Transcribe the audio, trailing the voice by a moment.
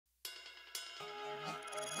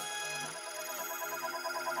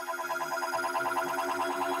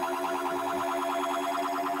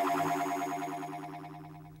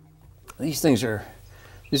These things are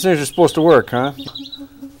supposed to work, huh?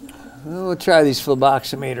 Well, we'll try these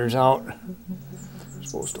phloboximeters out.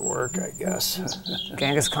 Supposed to work, I guess.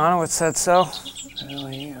 Genghis Khan said so. Well,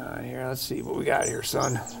 hang on here. Let's see what we got here,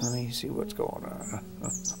 son. Let me see what's going on.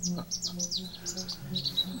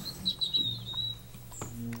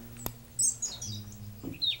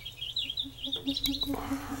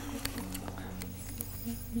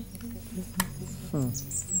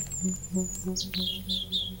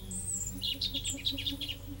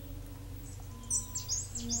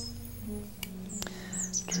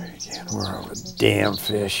 Try again. Where are the damn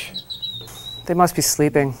fish? They must be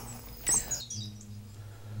sleeping.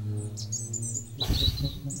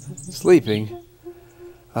 Sleeping?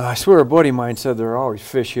 I swear a buddy of mine said there are always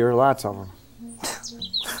fish here, lots of them.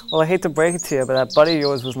 Well, I hate to break it to you, but that buddy of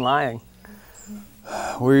yours was lying.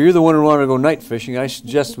 Well, you're the one who wanted to go night fishing. I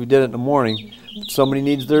suggest we did it in the morning. But somebody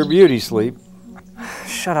needs their beauty sleep.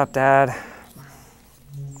 Shut up, Dad.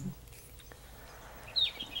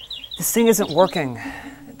 This thing isn't working.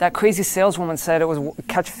 That crazy saleswoman said it was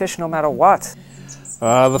catch fish no matter what.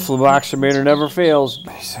 The phloboximeter never fails.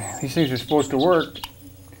 These things are supposed to work.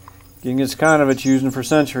 Genghis Khan using for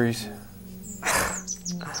centuries.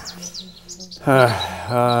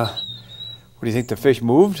 What do you think, the fish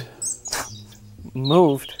moved?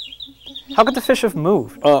 Moved? How could the fish have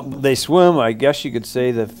moved? They swim. I guess you could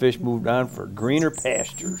say the fish moved on for greener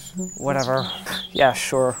pastures. Whatever. Yeah,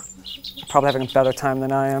 sure. You're probably having a better time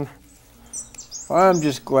than I am. I'm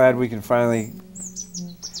just glad we can finally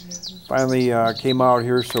came out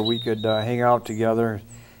here so we could hang out together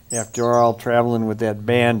after all traveling with that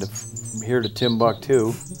band from here to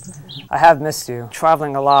Timbuktu. I have missed you.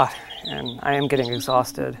 Traveling a lot, and I am getting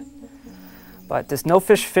exhausted. But this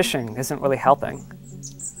no-fish fishing isn't really helping.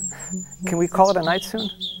 Can we call it a night soon?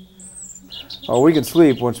 Oh, we can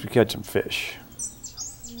sleep once we catch some fish.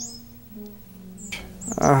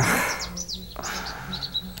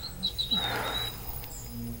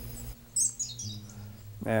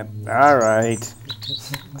 Man, all right.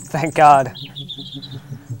 Thank God.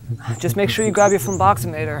 Just make sure you grab your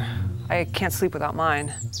phloboximeter. I can't sleep without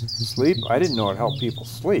mine. Sleep? I didn't know it helped people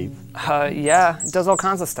sleep. Yeah, it does all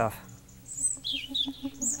kinds of stuff.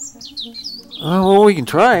 Well, we can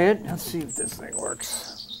try it. Let's see if this thing works.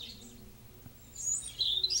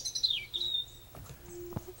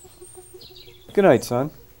 Good night,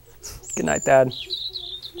 son. Good night, Dad.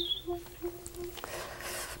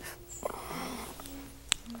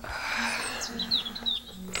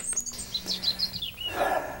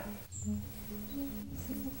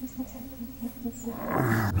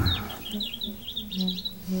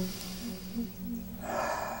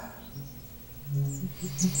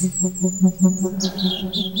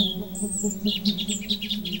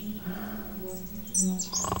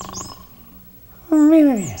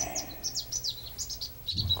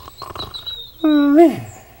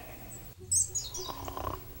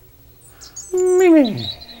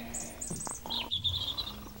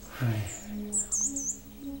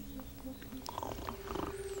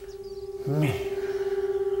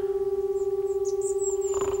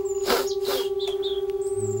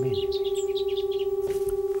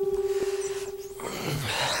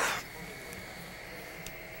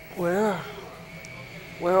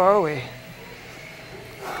 Where are we?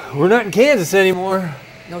 We're not in Kansas anymore.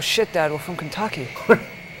 No shit, Dad. We're from Kentucky.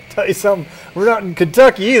 Tell you something, we're not in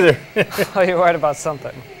Kentucky either. Oh, you're right about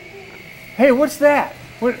something. Hey, what's that?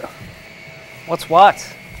 What's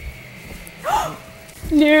what?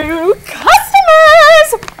 New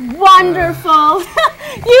customers! Wonderful.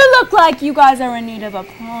 You look like you guys are in need of a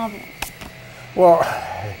problem. Well,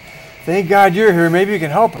 thank God you're here. Maybe you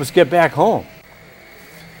can help us get back home.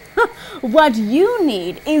 What you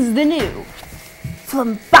need is the new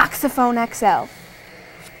Flumboxophone XL.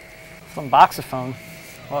 Flumboxophone?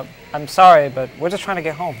 Well, I'm sorry, but we're just trying to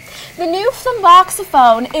get home. The new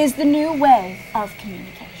Flumboxophone is the new way of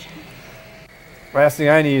communication. Last thing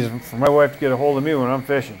I need is for my wife to get a hold of me when I'm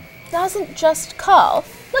fishing. Doesn't just call.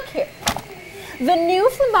 Look here. The new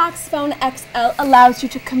Flumboxophone XL allows you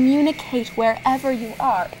to communicate wherever you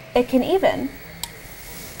are. It can even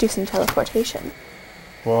do some teleportation.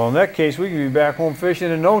 Well, in that case, we can be back home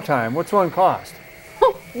fishing in no time. What's one cost?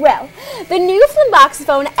 Well, the new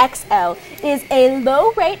Flumboxophone XL is a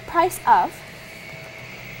low-rate price of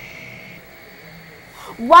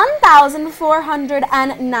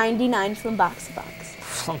 $1,499 Flumboxobucks.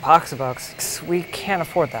 Flumboxobucks? We can't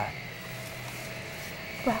afford that.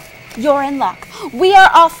 Well, you're in luck. We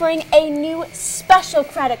are offering a new special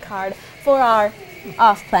credit card for our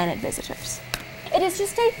off-planet visitors. It is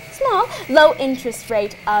just a small, low-interest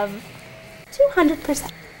rate of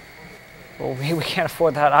 200%. Well, we can't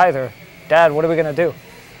afford that either. Dad, what are we gonna do?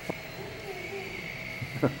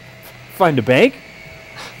 Find a bank?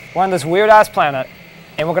 We're on this weird-ass planet,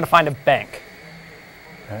 and we're gonna find a bank.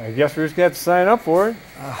 I guess we're just gonna have to sign up for it.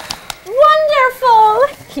 Wonderful!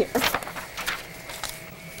 Here.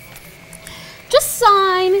 Just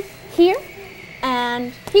sign here,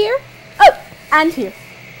 and here, oh, and here.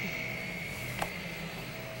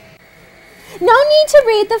 No need to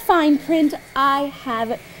read the fine print. I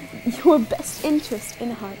have your best interest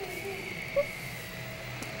in heart.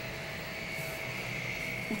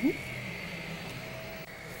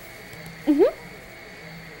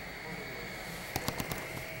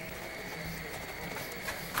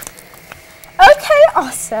 Okay,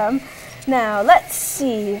 awesome. Now, let's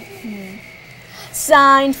see.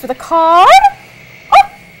 Signed for the card.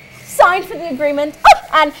 Oh, signed for the agreement. Oh,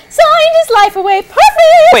 and signed his life away.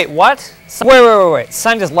 Perfect! Wait, what? Wait.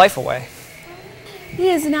 Signed his life away. He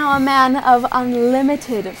is now a man of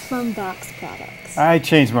unlimited Flumbox products. I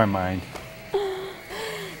changed my mind.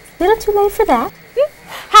 Little too late for that.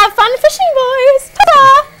 Have fun fishing, boys.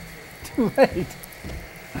 Ta-da! Too late.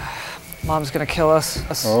 Mom's gonna kill us.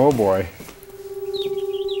 Oh boy.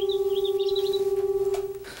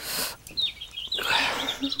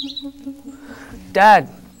 Dad,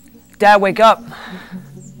 wake up.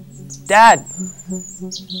 Dad.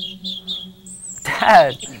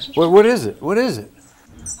 What is it? What is it?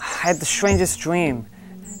 I had the strangest dream.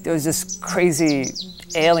 There was this crazy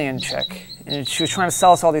alien chick, and she was trying to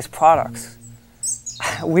sell us all these products.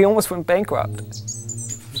 We almost went bankrupt.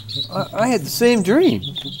 I had the same dream.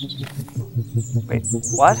 Wait,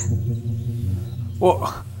 what?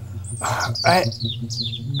 Well,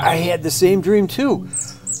 I had the same dream too.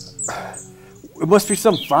 It must be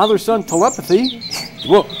some father-son telepathy.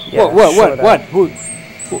 What?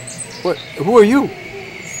 Who are you?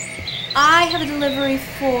 I have a delivery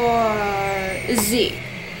for Z.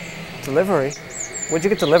 Delivery? Where'd you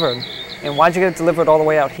get delivered? And why'd you get it delivered all the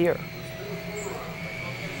way out here?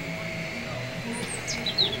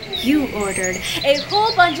 You ordered a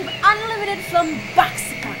whole bunch of unlimited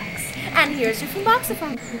Flumboxis products. And here's your Flumboxis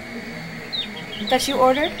that you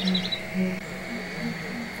ordered.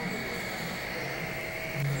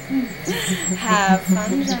 Have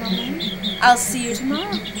fun, gentlemen. I'll see you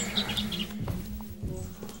tomorrow.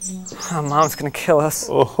 Oh, Mom's gonna kill us.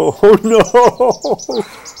 Oh no!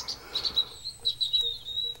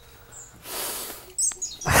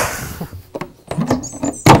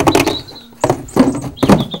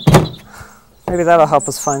 Maybe that'll help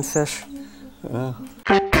us find fish.